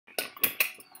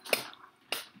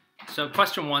So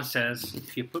question 1 says,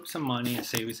 if you put some money in a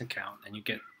savings account and you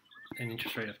get an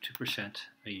interest rate of 2%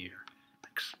 a year,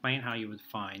 explain how you would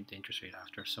find the interest rate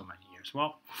after so many years.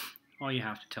 Well, all you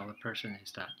have to tell the person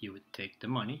is that you would take the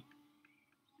money,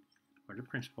 or the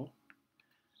principal,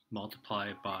 multiply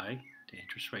it by the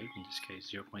interest rate, in this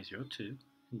case 0.02,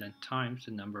 and then times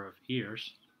the number of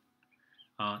years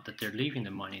that they're leaving the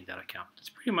money in that account. That's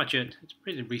pretty much it. It's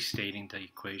pretty restating the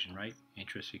equation, right?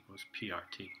 Interest equals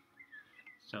PRT.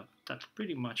 So that's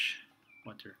pretty much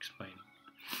what they're explaining,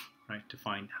 right? To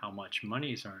find how much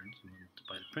money is earned, you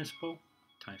multiply the principal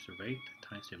times the rate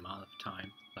times the amount of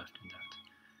time left in that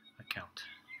account.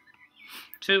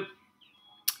 2.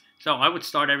 So I would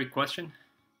start every question.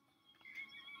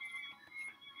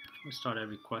 Let's start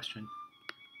every question.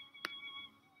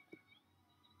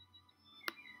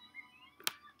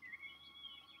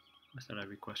 I thought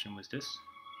every question was this.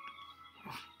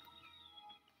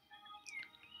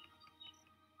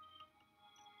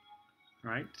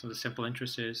 Right, so the simple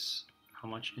interest is how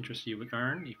much interest you would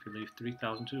earn if you leave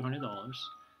 $3,200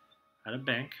 at a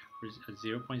bank at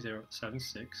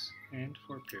 0.076 and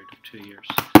for a period of 2 years.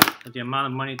 So the amount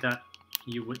of money that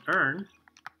you would earn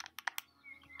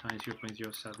times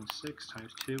 0.076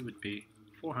 times 2 would be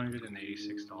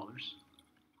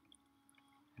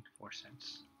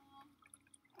 $486.04.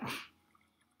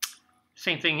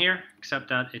 Same thing here, except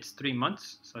that it's 3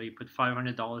 months, so you put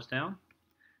 $500 down,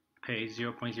 pay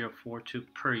 0.042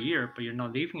 per year, but you're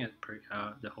not leaving it per,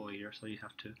 the whole year, so you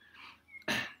have to,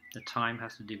 the time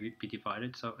has to be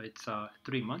divided, so it's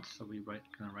 3 months, so we're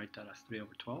gonna write that as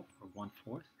 3/12, or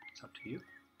 1/4, it's up to you.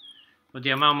 But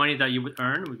the amount of money that you would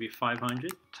earn would be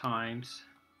 500 times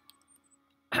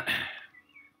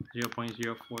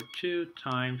 0.042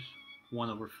 times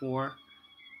 1/4,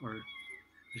 or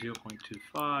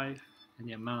 0.25, and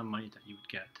the amount of money that you would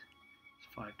get is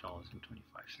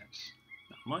 $5.25.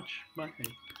 Not much, but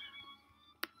hey,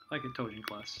 like I told you in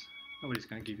class, nobody's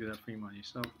going to give you that free money.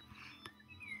 So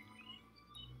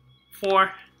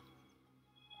 4,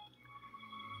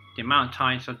 the amount of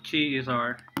time, so T is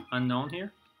our unknown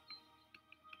here.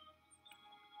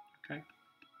 Okay.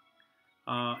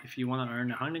 If you want to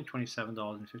earn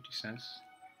 $127.50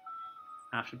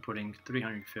 after putting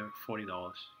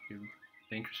 $340, the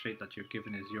interest rate that you're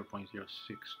given is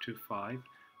 0.0625.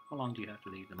 How long do you have to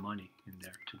leave the money in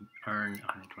there to earn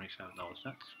 $127?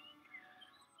 That's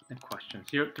the question.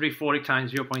 340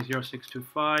 times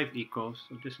 0.0625 equals,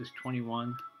 so this is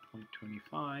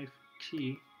 21.25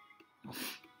 T,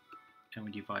 and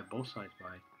we divide both sides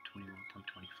by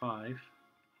 21.25.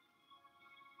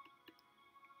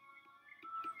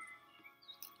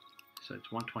 So it's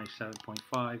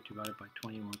 127.5 divided by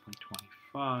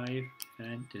 21.25,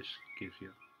 and this gives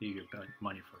you your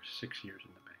money for 6 years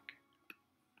in the bank.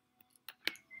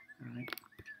 All right.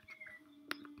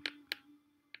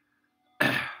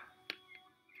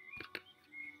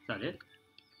 Is that it?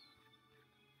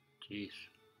 Jeez.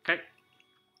 Okay.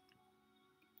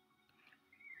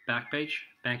 Back page.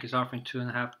 Bank is offering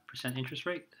 2.5% interest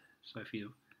rate. So if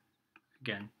you,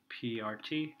 again,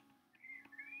 PRT,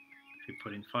 if you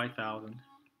put in 5,000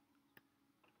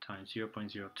 times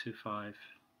 0.025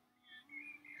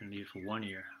 and leave it for 1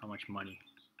 year, how much money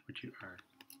would you earn?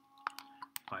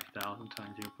 5,000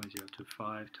 times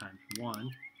 0.025 times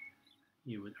 1,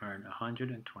 you would earn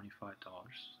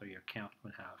 $125. So your account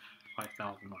would have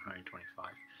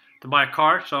 $5,125. To buy a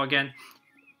car, so again,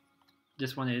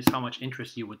 this one is how much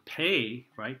interest you would pay,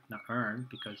 right? Not earn,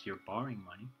 because you're borrowing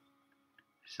money.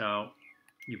 So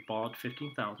you borrowed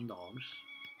 $15,000,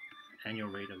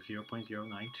 annual rate of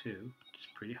 0.092, which is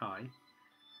pretty high,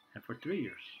 and for 3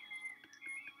 years.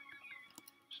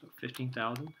 So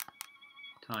 15,000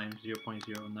 times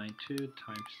 0.092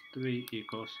 times 3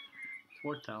 equals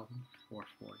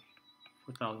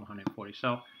 4,140.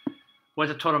 So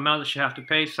what's the total amount that you have to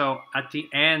pay? So at the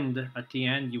end,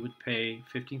 you would pay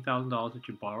 $15,000 that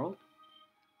you borrowed,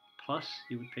 plus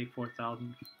you would pay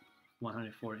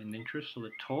 4,140 in interest. So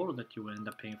the total that you would end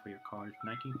up paying for your car is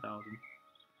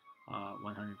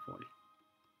 19,140.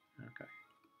 Okay.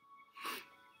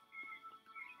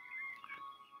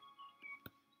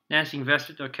 Nancy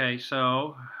invested. Okay,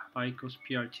 so I equals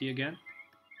PRT again.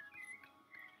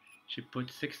 She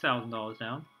put $6,000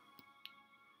 down.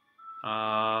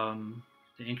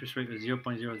 The interest rate was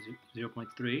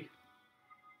 0.3.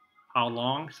 How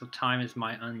long? So time is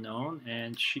my unknown,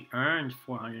 and she earned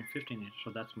 415,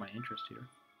 so that's my interest here.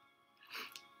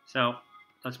 So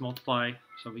let's multiply.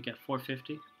 So we get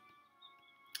 450.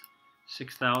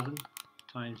 6,000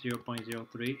 times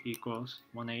 0.03 equals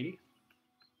 180.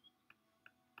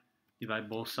 Divide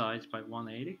both sides by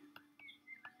 180.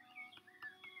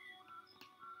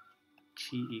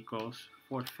 T equals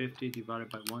 450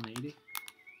 divided by 180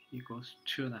 equals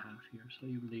 2.5 years. So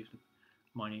you leave the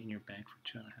money in your bank for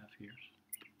 2.5 years.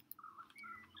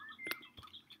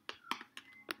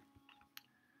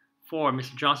 4.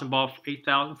 Mr. Johnson borrowed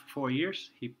 $8,000 for 4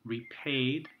 years. He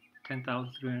repaid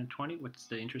 $10,320. What's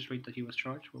the interest rate that he was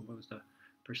charged? What was the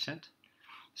percent?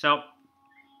 So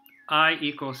I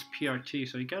equals PRT.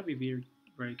 So you got to be very,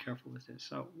 very careful with this.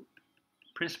 So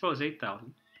principal is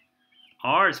 $8,000.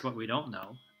 R is what we don't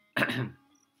know.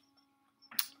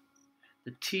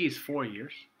 The T is 4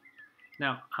 years.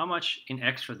 Now, how much in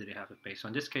extra did he have to pay? So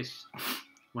in this case,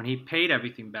 when he paid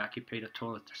everything back, he paid a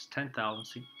total of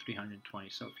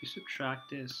 $10,320. So if you subtract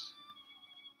this,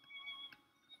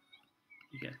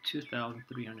 you get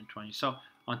 $2,320. So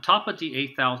on top of the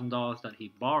 $8,000 that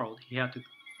he borrowed, he had to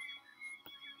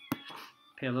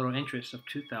pay a little interest of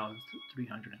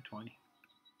 $2,320.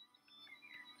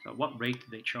 So what rate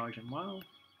did they charge him? Well,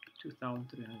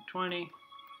 $2,320.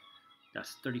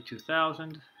 That's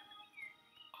 $32,000.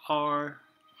 R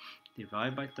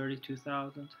divided by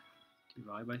 32,000.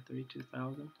 Divide by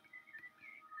 32,000,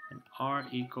 and R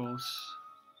equals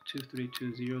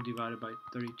 2320 divided by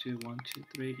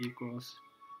 32,123 equals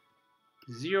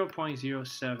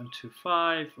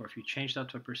 0.0725, or if you change that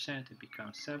to a percent, it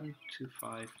becomes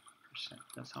 725%.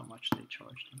 That's how much they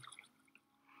charged him.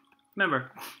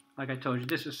 Remember, like I told you,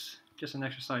 this is just an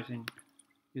exercise in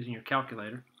using your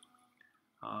calculator.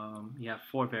 You have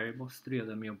 4 variables. 3 of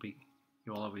them you'll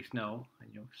always know,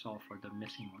 and you'll solve for the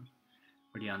missing one.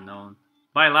 For the unknown.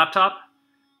 Buy a laptop.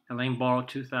 Elaine borrowed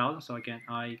 $2,000. So again,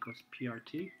 I equals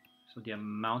PRT. So the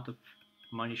amount of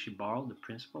money she borrowed, the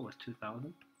principal, was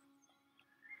 $2,000.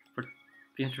 For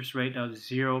the interest rate of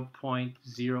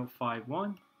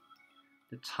 0.051,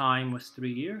 the time was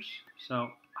 3 years.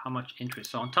 So how much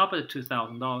interest? So on top of the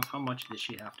 $2,000, how much did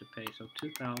she have to pay? So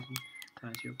 2,000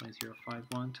 times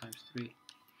 0.051 times 3.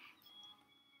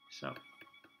 So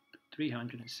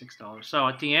 $306. So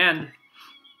at the end,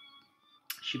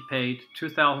 she paid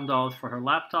 $2,000 for her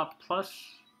laptop plus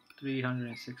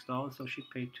 $306. So she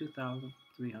paid $2,306 at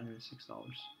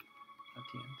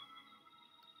the end.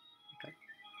 Okay.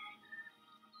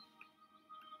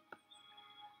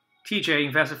 TJ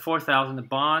invested $4,000 in a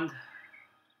bond.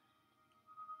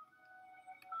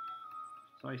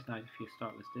 It's always nice if you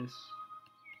start with this.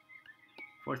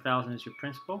 $4,000 is your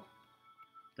principal.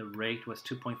 The rate was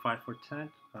 2.54%,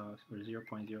 or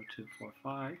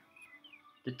 0.0245.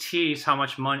 The T is how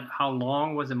much money, how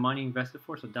long was the money invested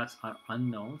for? So that's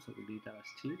unknown, so we leave that as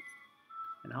T.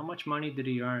 And how much money did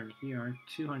he earn? He earned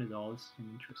 $200 in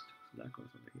interest. So that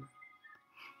goes over here.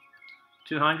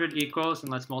 200 equals,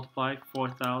 and let's multiply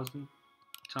 4,000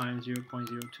 times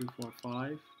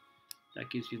 0.0245.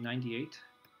 That gives you 98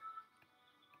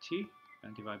 T.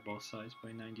 And divide both sides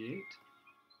by 98.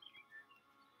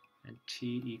 And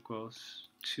T equals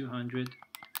 200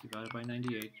 divided by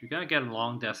 98. You're going to get a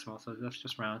long decimal, so let's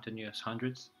just round to nearest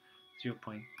hundreds.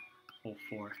 0.04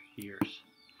 years.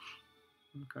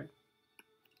 Okay.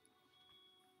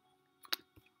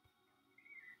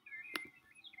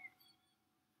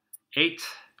 Eight.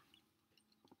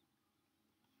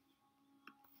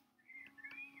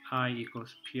 I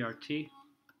equals PRT.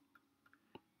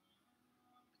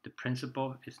 The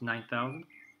principal is 9,000.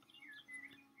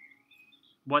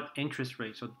 What interest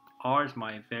rate? So R is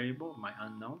my variable, my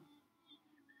unknown.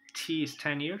 T is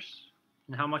 10 years.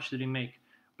 And how much did he make?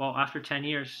 Well, after 10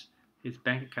 years, his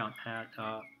bank account had,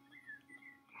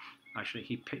 actually,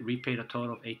 he repaid a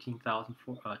total of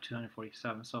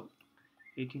 $18,247. So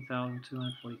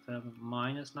 18,247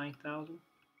 minus 9,000.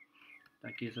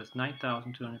 That gives us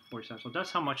 9,247. So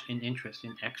that's how much in interest,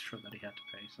 in extra that he had to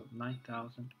pay. So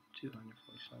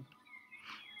 9,247.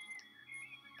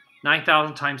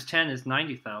 9,000 times 10 is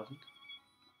 90,000.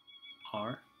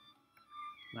 R,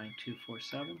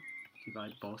 9247.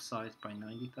 Divide both sides by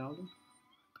 90,000.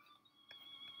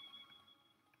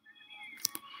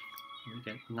 We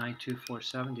get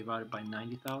 9247 divided by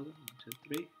 90,000. 1,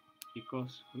 2, 3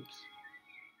 equals,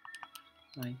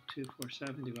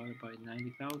 9247 divided by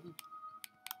 90,000.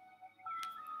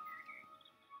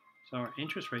 So our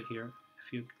interest rate here,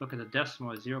 if you look at the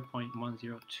decimal, is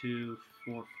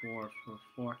 0.1024444.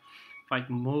 If I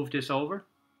move this over,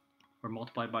 or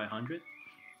multiply by 100,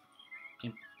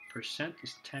 in percent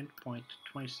is 10.27%,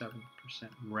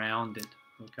 rounded,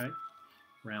 okay?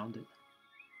 Rounded.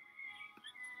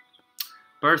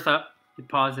 Bertha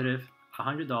deposited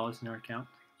 $100 in her account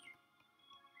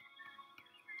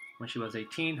when she was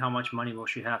 18. How much money will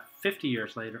she have 50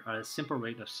 years later at a simple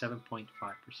rate of 7.5%?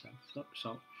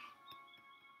 So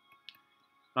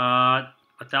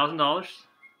 $1,000,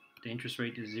 the interest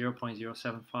rate is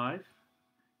 0.075,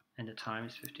 and the time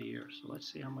is 50 years. So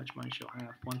let's see how much money she'll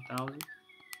have. 1,000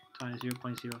 times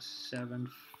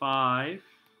 0.075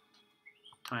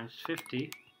 times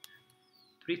 50,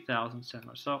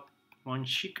 3,700. So when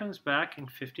she comes back in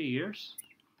 50 years,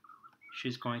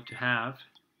 she's going to have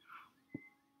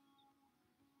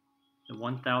the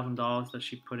 $1,000 that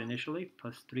she put initially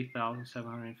plus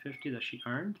 3,750 that she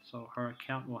earned. So her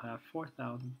account will have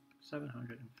 $4,750.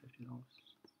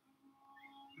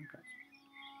 Okay.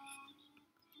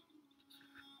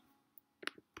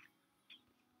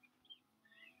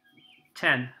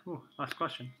 Ooh, last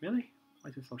question. Really? Why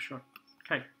is it so short?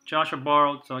 Okay. Joshua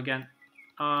borrowed. So again,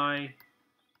 IPRT.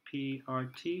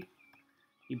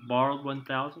 He borrowed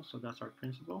 1,000, so that's our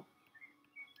principal.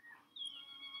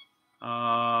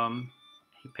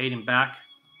 He paid him back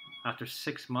after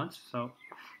 6 months. So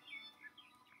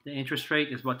the interest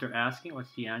rate is what they're asking.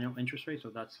 What's the annual interest rate?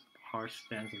 So that's our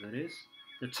stands as it is.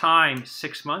 The time is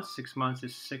 6 months. 6 months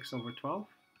is 6 over 12.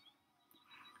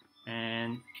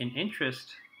 And in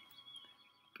interest,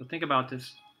 so think about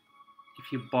this.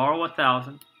 If you borrow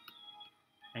 1,000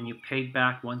 and you paid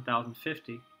back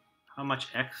 1,050, how much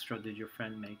extra did your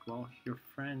friend make? Well, your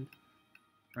friend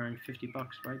earned 50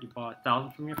 bucks, right? You bought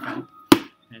 1,000 from your friend,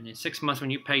 and in 6 months when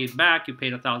you pay it back, you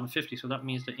paid 1,050. So that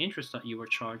means the interest that you were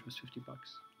charged was 50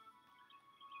 bucks.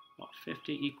 Well,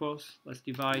 50 equals, let's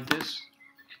divide this.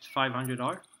 It's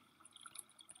 500R.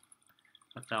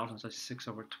 1,000, so 6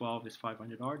 over 12 is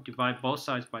 500R. Divide both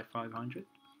sides by 500.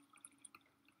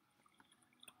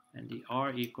 And the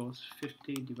R equals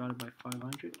 50 divided by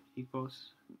 500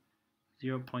 equals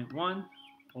 0.1,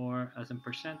 or as in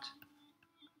percent,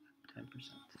 10%.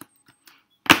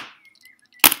 Okay.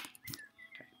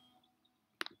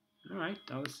 All right,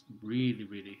 that was really,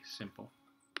 really simple.